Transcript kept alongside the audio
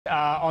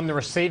on the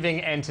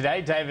receiving end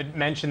today. David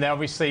mentioned that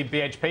obviously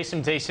BHP,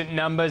 some decent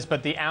numbers,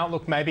 but the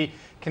outlook may be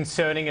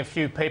concerning a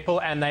few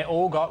people, and they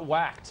all got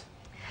whacked.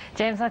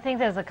 James, I think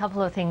there's a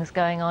couple of things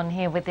going on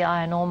here with the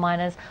iron ore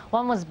miners.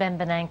 One was Ben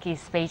Bernanke's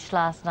speech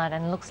last night,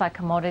 and it looks like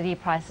commodity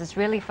prices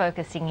really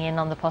focusing in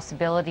on the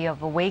possibility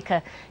of a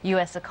weaker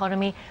US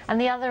economy. And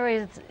the other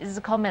is the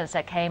comments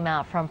that came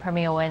out from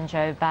Premier Wen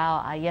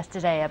Jiabao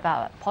yesterday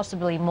about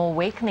possibly more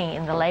weakening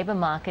in the labour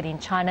market in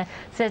China,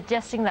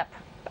 suggesting that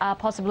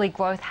possibly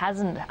growth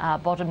hasn't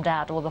bottomed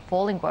out, or the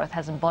falling growth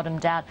hasn't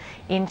bottomed out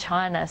in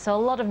China. So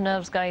a lot of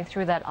nerves going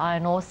through that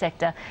iron ore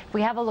sector. If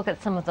we have a look at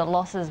some of the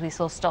losses, we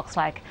saw stocks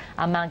like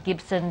Mount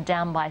Gibson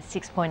down by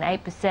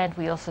 6.8%.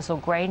 We also saw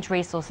Grange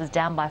Resources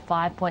down by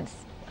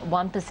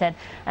 5.1%,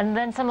 and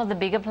then some of the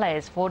bigger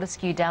players,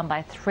 Fortescue down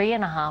by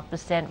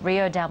 3.5%,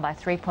 Rio down by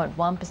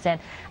 3.1%,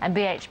 and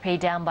BHP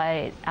down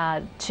by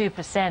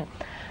 2%.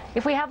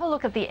 If we have a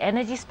look at the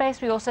energy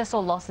space, we also saw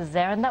losses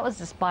there, and that was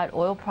despite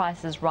oil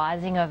prices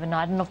rising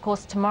overnight. And of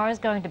course, tomorrow is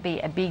going to be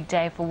a big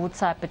day for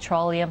Woodside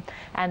Petroleum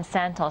and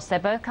Santos. They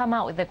both come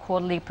out with their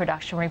quarterly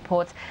production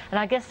reports, and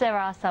I guess there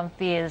are some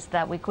fears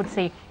that we could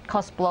see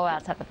cost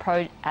blowouts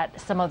at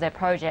some of their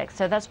projects.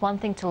 So that's one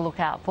thing to look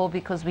out for,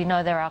 because we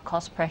know there are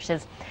cost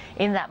pressures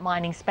in that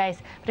mining space.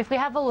 But if we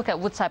have a look at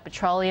Woodside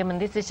Petroleum,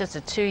 and this is just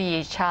a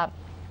 2-year chart,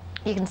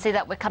 you can see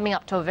that we're coming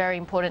up to a very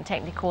important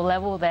technical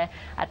level there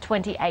at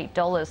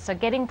 $28, so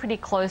getting pretty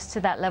close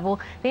to that level.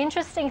 The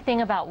interesting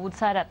thing about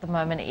Woodside at the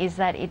moment is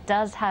that it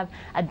does have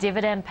a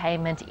dividend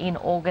payment in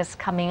August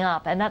coming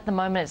up, and at the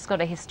moment it's got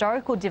a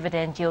historical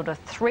dividend yield of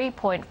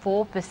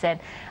 3.4%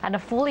 and a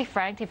fully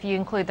franked, if you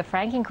include the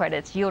franking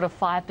credits, yield of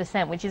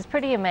 5%, which is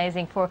pretty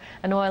amazing for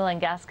an oil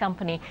and gas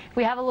company. If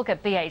we have a look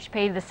at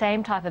BHP, the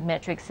same type of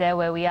metrics there,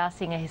 where we are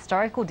seeing a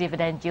historical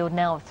dividend yield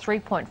now of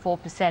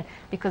 3.4%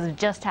 because of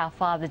just how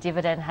far the dividend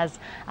has,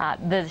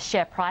 the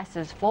share price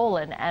has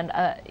fallen, and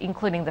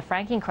including the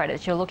franking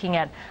credits, you're looking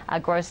at a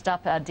grossed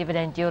up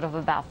dividend yield of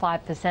about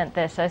 5%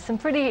 there. So some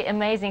pretty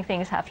amazing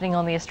things happening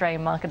on the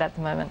Australian market at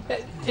the moment.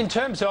 In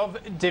terms of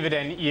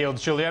dividend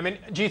yields, Julia, I mean,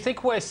 do you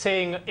think we're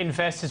seeing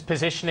investors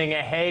positioning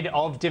ahead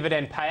of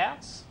dividend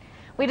payouts?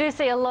 We do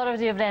see a lot of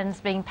dividends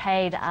being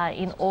paid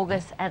in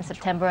August and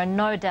September, and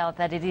no doubt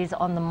that it is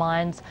on the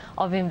minds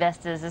of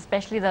investors,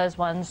 especially those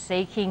ones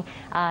seeking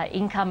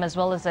income as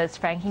well as those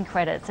franking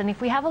credits. And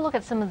if we have a look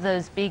at some of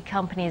those big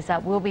companies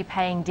that will be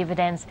paying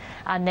dividends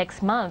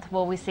next month,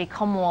 well, we see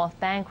Commonwealth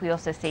Bank, we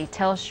also see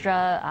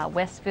Telstra,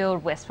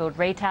 Westfield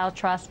Retail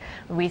Trust,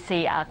 we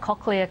see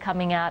Cochlear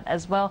coming out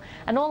as well.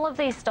 And all of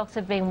these stocks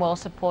have been well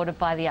supported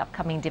by the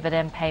upcoming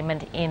dividend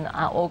payment in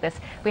August.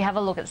 We have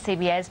a look at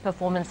CBA's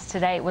performance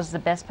today. It was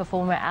the best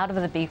performer out of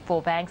the big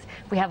four banks.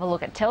 We have a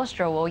look at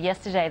Telstra. Well,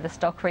 yesterday the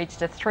stock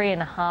reached a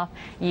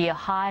 3.5-year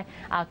high.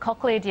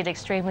 Cochlear did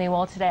extremely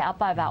well today, up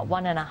by about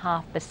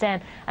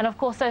 1.5%. And of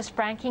course, those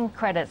franking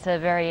credits are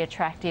very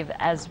attractive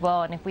as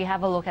well. And if we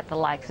have a look at the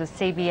likes of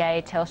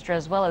CBA, Telstra,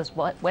 as well as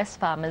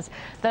Wesfarmers,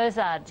 those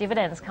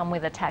dividends come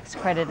with a tax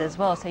credit as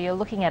well. So you're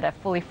looking at a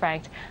fully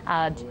franked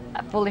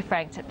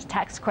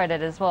tax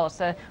credit as well.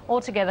 So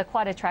altogether,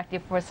 quite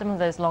attractive for some of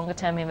those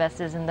longer-term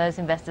investors and those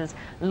investors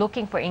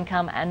looking for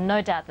income, and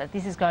no doubt that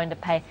this is going to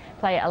play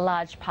a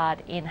large part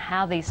in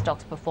how these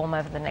stocks perform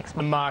over the next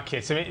month.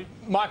 Markets. I mean,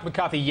 Mike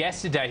McCarthy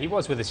yesterday, he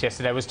was with us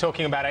yesterday, was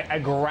talking about a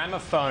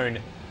gramophone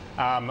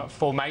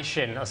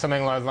formation or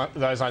something along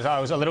those lines. I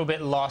was a little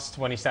bit lost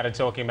when he started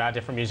talking about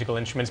different musical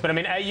instruments. But I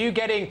mean, are you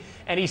getting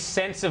any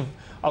sense of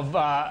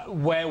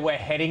where we're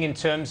heading in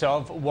terms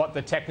of what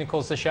the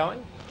technicals are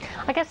showing?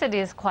 I guess it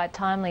is quite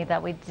timely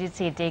that we did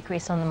see a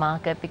decrease on the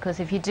market, because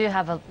if you do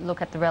have a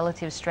look at the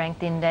relative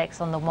strength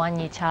index on the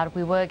 1-year chart,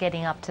 we were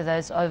getting up to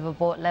those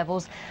overbought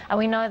levels, and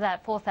we know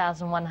that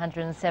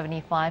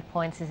 4,175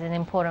 points is an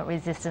important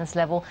resistance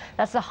level.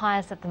 That's the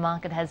highest that the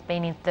market has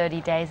been in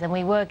 30 days, and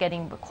we were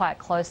getting quite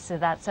close to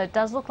that. So it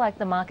does look like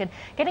the market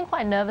getting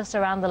quite nervous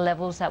around the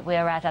levels that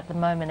we're at the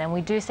moment, and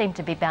we do seem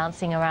to be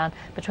bouncing around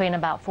between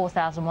about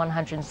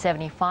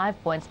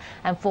 4,175 points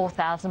and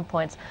 4,000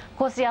 points. Of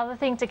course, the other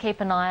thing to keep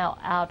an eye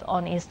out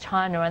on is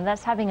China, and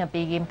that's having a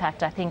big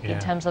impact, I think, in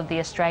terms of the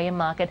Australian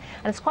market.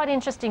 And it's quite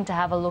interesting to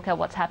have a look at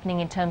what's happening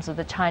in terms of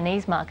the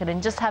Chinese market,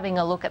 and just having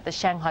a look at the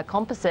Shanghai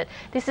Composite.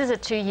 This is a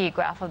 2-year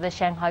graph of the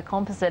Shanghai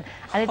Composite,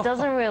 and it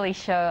doesn't really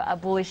show a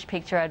bullish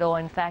picture at all.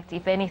 In fact,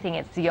 if anything,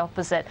 it's the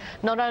opposite.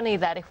 Not only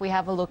that, if we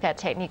have a look at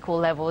technical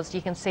levels,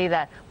 you can see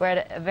that we're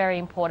at a very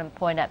important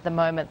point at the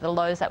moment. The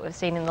lows that we've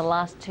seen in the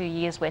last 2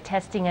 years, we're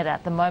testing it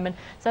at the moment.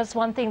 So that's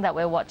one thing that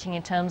we're watching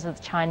in terms of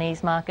the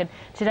Chinese market.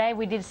 Today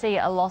we did see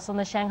a loss on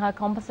the Shanghai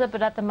Composite,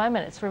 but at the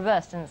moment it's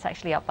reversed and it's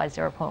actually up by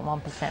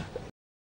 0.1%.